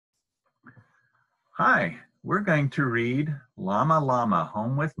Hi, we're going to read Llama Llama,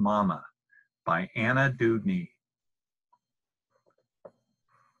 Home with Mama by Dewdney.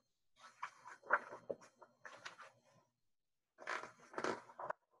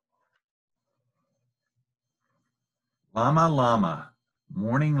 Llama Llama,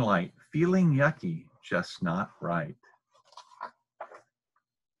 morning light, feeling yucky, just not right.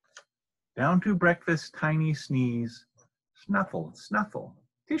 Down to breakfast, tiny sneeze, snuffle, snuffle,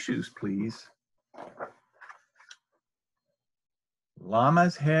 tissues please.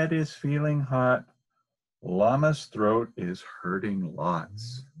 Llama's head is feeling hot, Llama's throat is hurting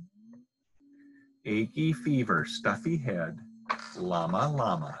lots. Achy fever, stuffy head, Llama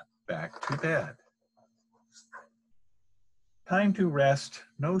Llama, back to bed. Time to rest,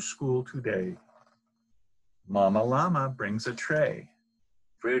 no school today. Mama Llama brings a tray.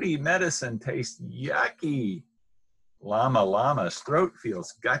 Fruity medicine tastes yucky. Llama Llama's throat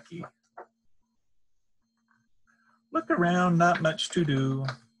feels gucky. Look around, not much to do.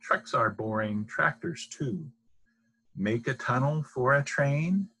 Trucks are boring, tractors too. Make a tunnel for a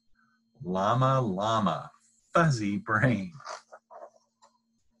train. Llama Llama, fuzzy brain.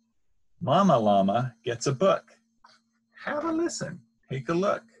 Mama Llama gets a book. Have a listen, take a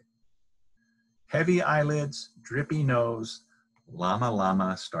look. Heavy eyelids, drippy nose, Llama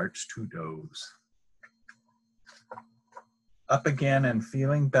Llama starts to doze. Up again and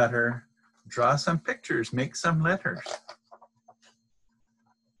feeling better, draw some pictures, make some letters.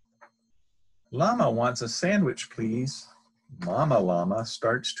 Llama wants a sandwich, please. Mama Llama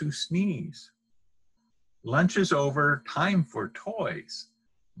starts to sneeze. Lunch is over, time for toys.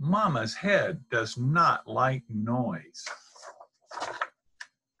 Mama's head does not like noise.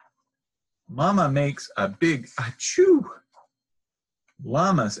 Mama makes a big achoo.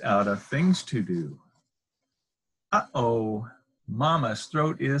 Llama's out of things to do. Uh-oh, Mama's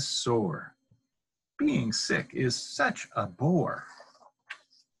throat is sore. Being sick is such a bore.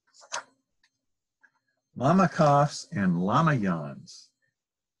 Mama coughs and Llama yawns.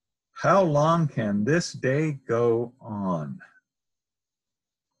 How long can this day go on?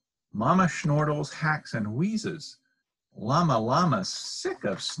 Mama schnortles, hacks, and wheezes. Llama Llama's sick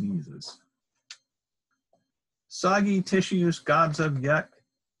of sneezes. Soggy tissues, gobs of yuck.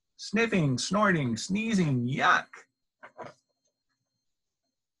 Sniffing, snorting, sneezing, yuck.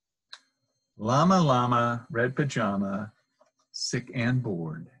 Llama Llama, red pajama, sick and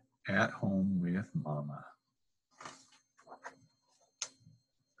bored, at home with Mama.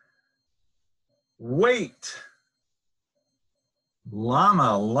 Wait!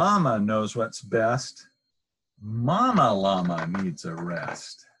 Llama Llama knows what's best. Mama Llama needs a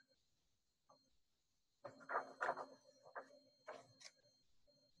rest.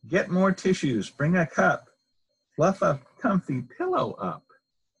 Get more tissues, bring a cup, fluff a comfy pillow up.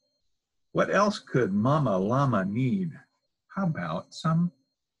 What else could Mama Llama need? How about some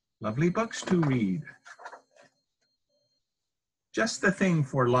lovely books to read? Just the thing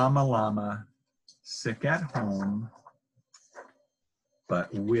for Llama Llama, sick at home,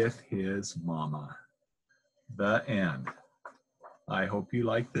 but with his mama. The end. I hope you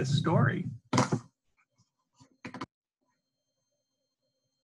like this story.